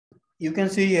you can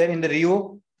see here in the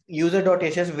revoke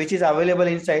user.sh, which is available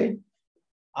inside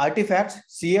artifacts,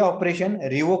 CA operation,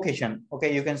 revocation.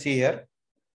 Okay, you can see here.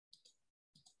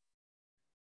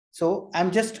 So I'm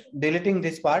just deleting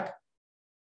this part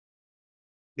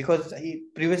because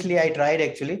previously I tried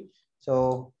actually.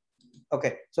 So,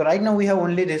 okay. So right now we have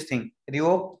only this thing,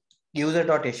 revoke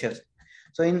user.sh.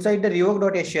 So inside the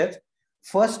revoke.sh,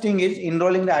 first thing is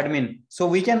enrolling the admin. So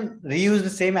we can reuse the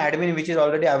same admin which is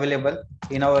already available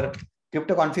in our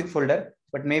crypto config folder,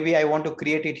 but maybe I want to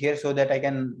create it here so that I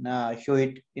can show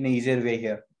it in an easier way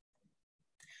here.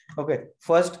 Okay,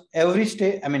 first every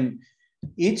state, I mean,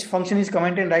 each function is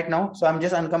commented right now. So I'm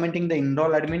just uncommenting the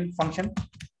enroll admin function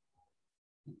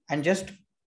and just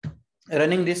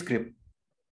running this script.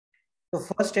 The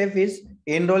first step is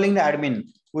enrolling the admin.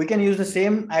 We can use the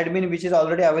same admin which is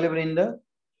already available in the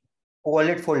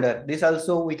wallet folder. This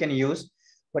also we can use,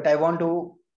 but I want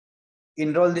to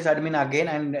enroll this admin again,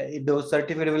 and those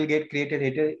certificate will get created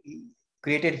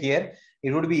here.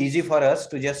 It would be easy for us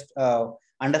to just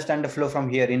understand the flow from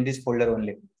here in this folder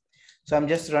only. So I'm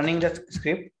just running the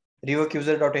script, revoke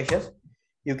user.sh.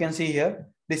 You can see here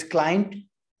this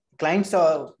clients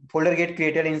folder get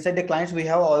created. Inside the clients we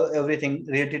have everything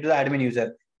related to the admin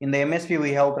user. In the MSP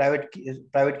we have private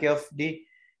key of the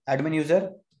admin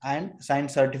user and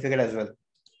signed certificate as well.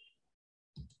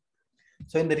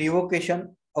 So in the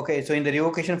revocation, okay, so in the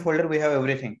revocation folder we have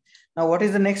everything. Now what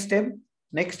is the next step?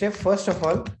 Next step, first of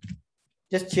all,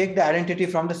 just check the identity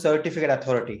from the certificate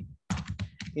authority.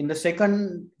 In the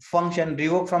second function,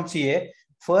 revoke from CA,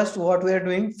 first what we are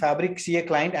doing, Fabric CA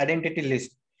client identity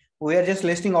list. We are just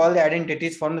listing all the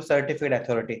identities from the certificate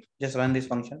authority. Just run this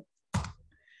function.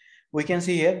 We can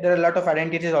see here, there are a lot of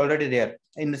identities already there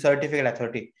in the certificate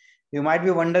authority. You might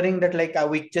be wondering that like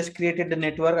we just created the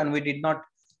network and we did not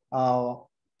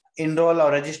enroll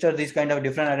or register this kind of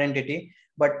different identity,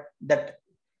 but that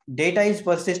data is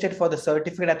persisted for the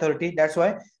certificate authority. That's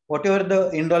why whatever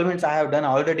the enrollments I have done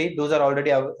already, those are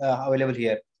already available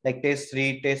here, like test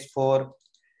 3, test 4,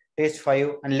 test 5,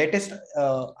 and latest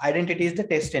identity is the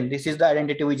test 10. This is the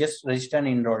identity we just registered and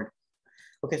enrolled.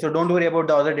 Okay, so don't worry about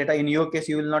the other data. In your case,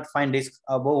 you will not find this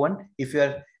above one if you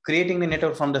are creating the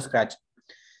network from the scratch.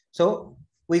 So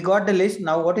we got the list.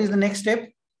 Now what is the next step?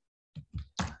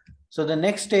 So the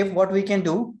next step, what we can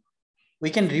do, we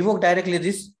can revoke directly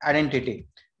this identity.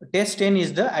 Test 10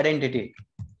 is the identity.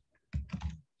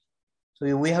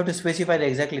 So we have to specify the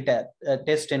exactly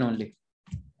test 10 only.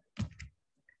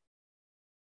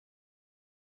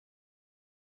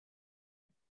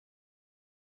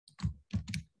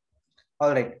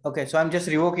 All right. Okay. So I'm just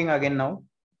revoking again now.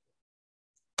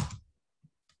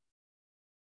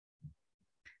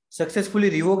 Successfully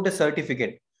revoked the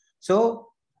certificate. So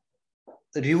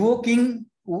revoking,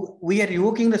 we are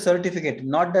revoking the certificate,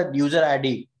 not the user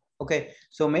ID. Okay.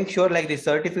 So make sure like the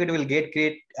certificate will get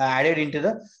added into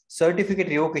the certificate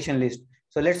revocation list.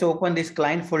 So let's open this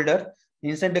client folder.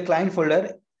 Inside the client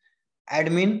folder,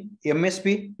 admin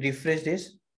MSP, refresh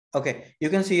this. Okay. You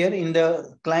can see here in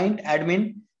the client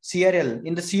admin CRL.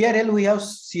 In the CRL, we have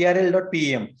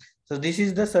crl.pem. So this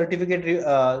is the certificate.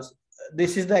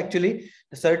 This is the actually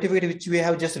the certificate which we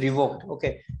have just revoked.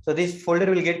 Okay. So this folder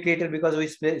will get created because we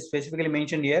specifically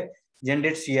mentioned here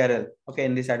generate CRL. Okay.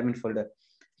 In this admin folder.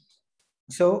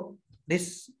 So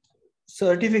this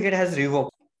certificate has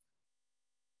revoked.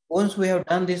 Once we have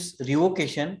done this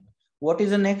revocation, what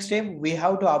is the next step? We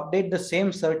have to update the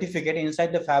same certificate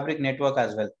inside the Fabric network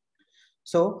as well.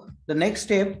 So the next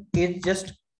step is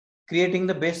just creating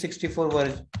the base 64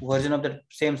 version of the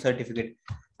same certificate.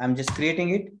 I'm just creating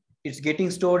it. It's getting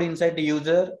stored inside the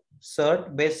user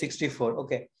cert base 64.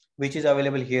 Okay. Which is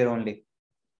available here only.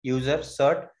 User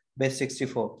cert base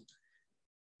 64.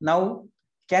 Now,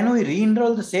 can we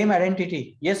re-enroll the same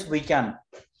identity? Yes, we can.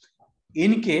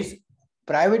 In case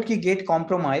private key get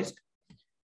compromised,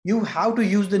 you have to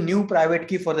use the new private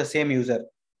key for the same user.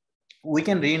 We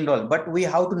can re-enroll, but we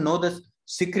have to know the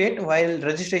secret while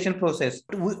registration process.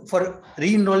 For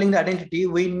re-enrolling the identity,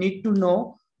 we need to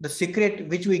know the secret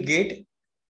which we get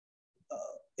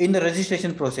in the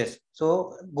registration process.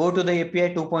 So go to the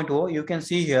API 2.0. You can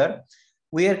see here,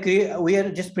 we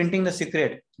are just printing the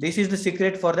secret. This is the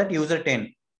secret for that user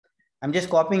 10. I'm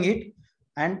just copying it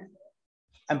and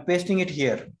I'm pasting it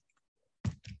here.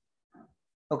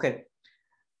 Okay.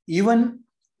 Even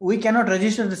we cannot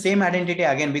register the same identity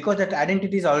again because that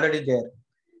identity is already there.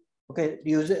 Okay.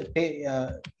 User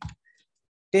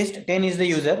test 10 is the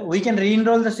user. We can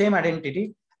re-enroll the same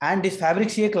identity, and this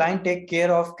Fabric CA client take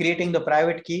care of creating the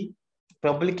private key,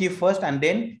 public key first, and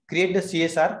then create the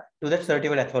CSR to that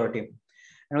certificate authority.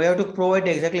 And we have to provide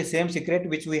exactly same secret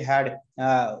which we had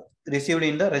received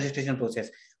in the registration process.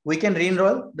 We can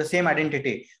re-enroll the same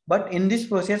identity, but in this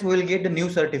process, we will get the new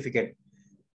certificate.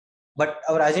 But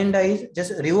our agenda is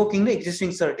just revoking the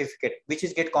existing certificate, which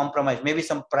is get compromised. Maybe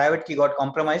some private key got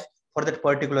compromised for that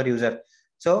particular user.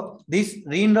 So this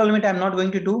re-enrollment I'm not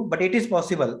going to do, but it is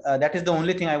possible. That is the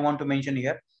only thing I want to mention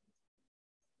here.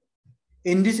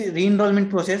 In this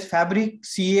re-enrollment process, Fabric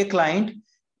CA client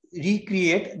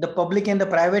recreate the public and the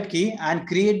private key and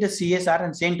create the CSR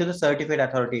and send to the certificate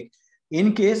authority.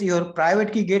 In case your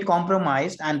private key get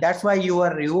compromised, and that's why you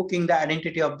are revoking the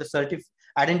identity of the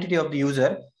identity of the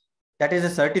user, that is a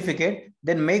certificate,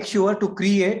 then make sure to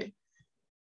create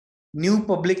new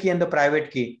public key and the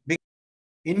private key.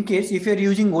 In case if you're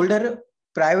using older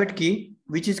private key,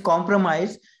 which is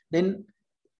compromised, then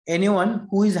anyone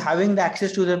who is having the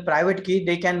access to the private key,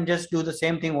 they can just do the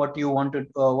same thing what you want to,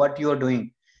 what you are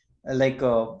doing, like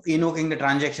invoking the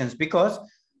transactions, because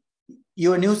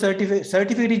your new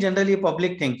certificate is generally a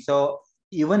public thing. So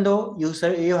even though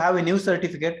you have a new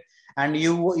certificate and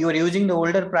you are using the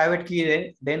older private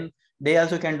key, then they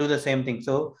also can do the same thing.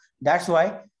 So that's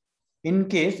why in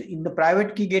case in the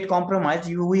private key get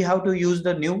compromised, we have to use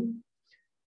the new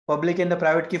public and the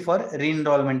private key for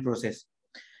re-enrollment process.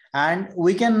 And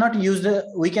we cannot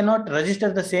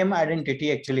register the same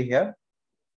identity actually here.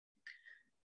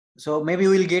 So maybe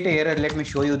we'll get an error. Let me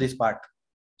show you this part.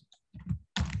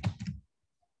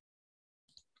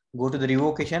 Go to the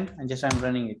revocation and just I'm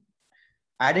running it.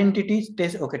 Identity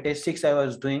test. Okay, test 6 I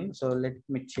was doing. So let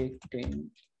me check 10.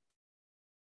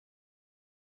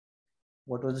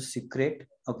 What was the secret?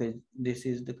 Okay, this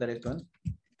is the correct one.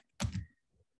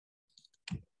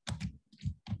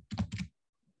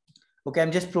 Okay,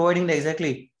 I'm just providing the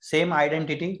exactly same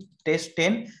identity, test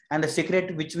 10, and the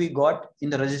secret which we got in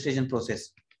the registration process.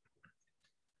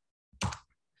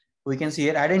 We can see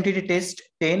here identity test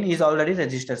 10 is already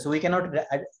registered. So we cannot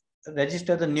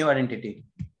register the new identity.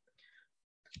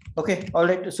 Okay, all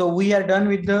right. So we are done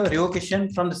with the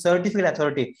revocation from the certificate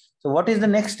authority. So what is the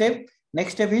next step?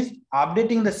 Next step is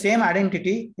updating the same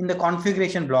identity in the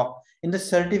configuration block in the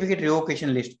certificate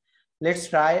revocation list. Let's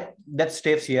try that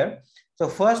steps here. So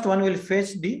first one will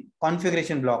fetch the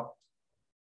configuration block.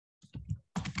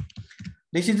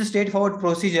 This is the straightforward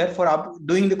procedure for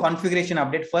doing the configuration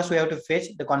update. First, we have to fetch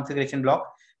the configuration block.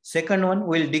 Second one,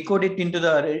 we'll decode it into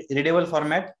the readable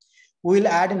format. We'll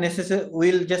add necessary,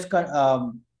 we'll get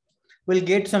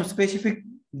some specific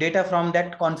data from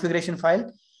that configuration file.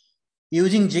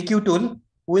 Using JQ tool,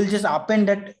 we'll just append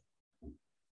that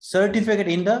certificate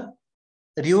in the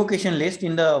revocation list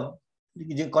in the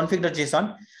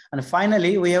config.json. And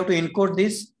finally, we have to encode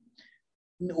this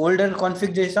older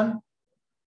config.json,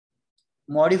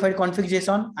 modified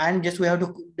config.json, and just we have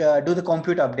to do the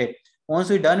compute update. Once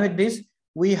we're done with this,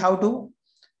 we have to,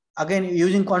 again,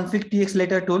 using config.txt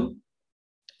letter tool,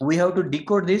 we have to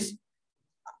decode this,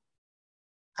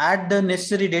 add the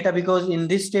necessary data, because in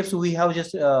these steps we have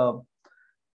just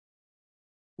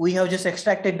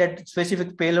extracted that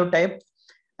specific payload type,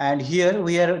 and here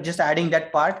we are just adding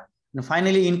that part, and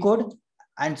finally encode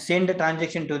and send the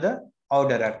transaction to the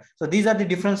orderer. So these are the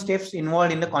different steps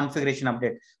involved in the configuration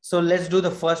update. So let's do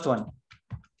the first one.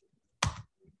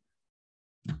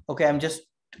 Okay, I'm just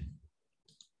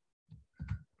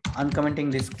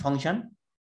uncommenting this function.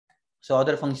 So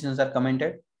other functions are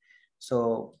commented.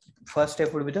 So first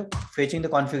step would be the fetching the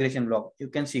configuration block. You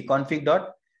can see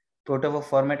config.protobuf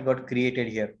format got created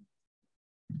here.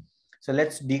 So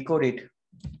let's decode it.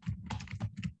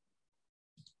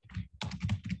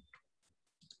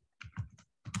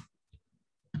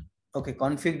 Okay,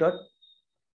 config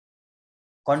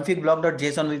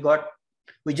block.json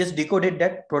we just decoded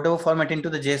that protobuf format into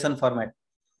the JSON format.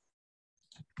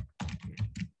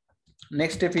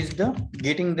 Next step is the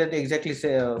getting that exactly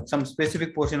some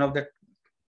specific portion of that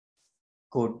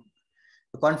code.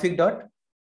 The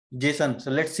config.json.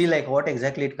 So let's see like what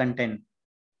exactly it contains.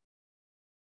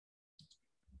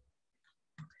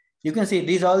 You can see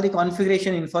these all the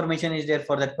configuration information is there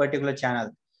for that particular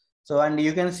channel. So, and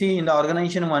you can see in the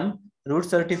organization one, root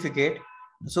certificate.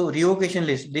 So revocation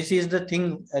list, this is the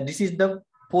thing, this is the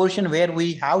portion where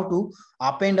we have to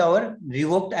append our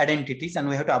revoked identities and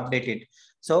we have to update it.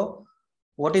 So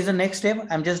what is the next step?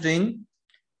 I'm just doing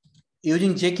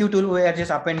using JQ tool. We are just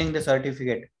appending the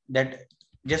certificate that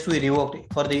just we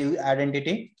revoked for the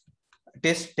identity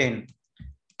test 10.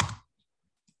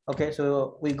 Okay,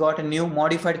 so we got a new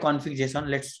modified config JSON.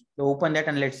 Let's open that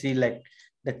and let's see like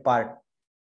that part.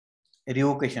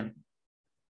 Revocation.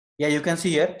 Yeah, you can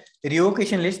see here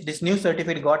revocation list. This new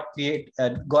certificate got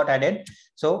added.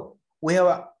 So we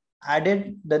have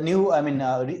added the new,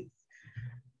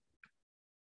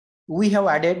 we have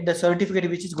added the certificate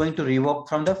which is going to revoke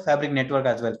from the Fabric network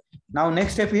as well. Now,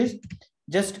 next step is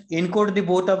just encode the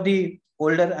both of the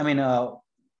older,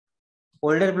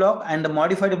 older block and the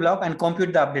modified block and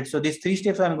compute the update. So these three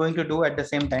steps I'm going to do at the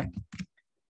same time.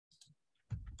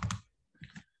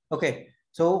 Okay.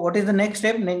 So what is the next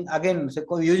step? Again,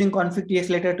 so using config.txt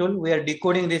letter tool, we are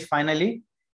decoding this finally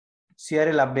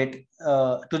CRL update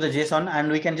to the JSON,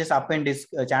 and we can just append this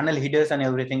channel headers and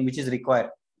everything which is required.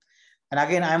 And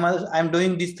again, I'm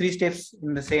doing these three steps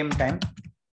in the same time.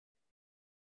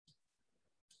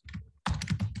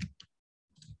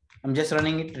 I'm just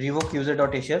running it revoke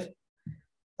user.hr.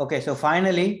 Okay, so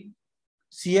finally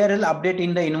CRL update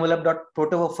in the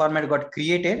envelope.protobuf format got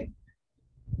created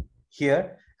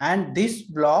here, and this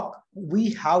block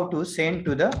we have to send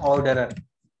to the orderer.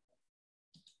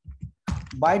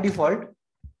 By default,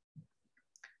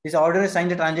 this orderer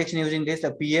signed the transaction using this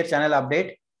the peer channel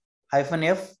update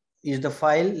 -f is the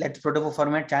file. Let's protobuf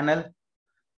format channel.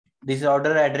 This is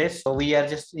order address. So we are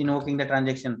just invoking the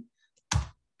transaction.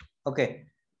 Okay.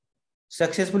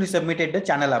 Successfully submitted the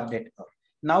channel update.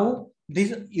 Now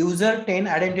this user 10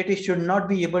 identity should not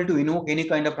be able to invoke any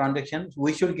kind of transaction.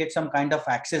 We should get some kind of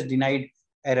access denied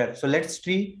error. So let's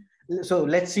see. So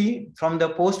let's see from the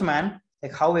Postman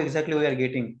like how exactly we are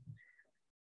getting.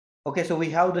 Okay, so we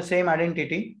have the same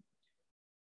identity.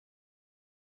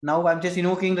 Now I'm just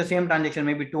invoking the same transaction,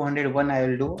 maybe 201 I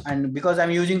will do, and because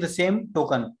I'm using the same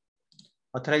token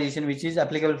authorization which is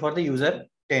applicable for the user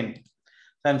 10.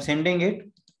 So I'm sending it.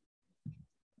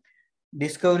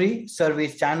 Discovery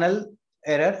service channel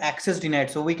error access denied.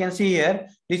 So we can see here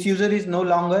this user is no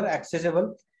longer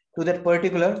accessible to that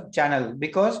particular channel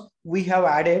because we have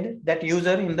added that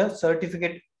user in the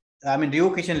certificate,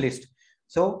 revocation list.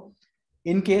 So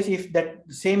in case if that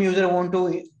same user want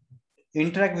to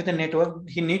interact with the network,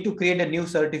 he need to create a new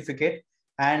certificate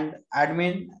and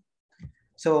admin.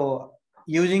 So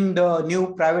using the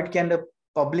new private key and the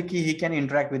public key, he can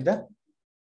interact with the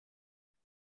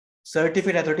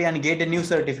certificate authority and get a new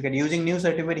certificate. Using new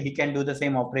certificate, he can do the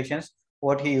same operations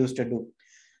what he used to do.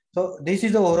 So this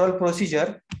is the overall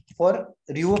procedure for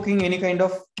revoking any kind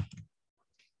of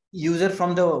user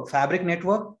from the Fabric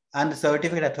network and the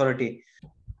certificate authority.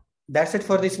 That's it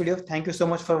for this video. Thank you so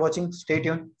much for watching. Stay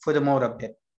tuned for the more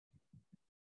update.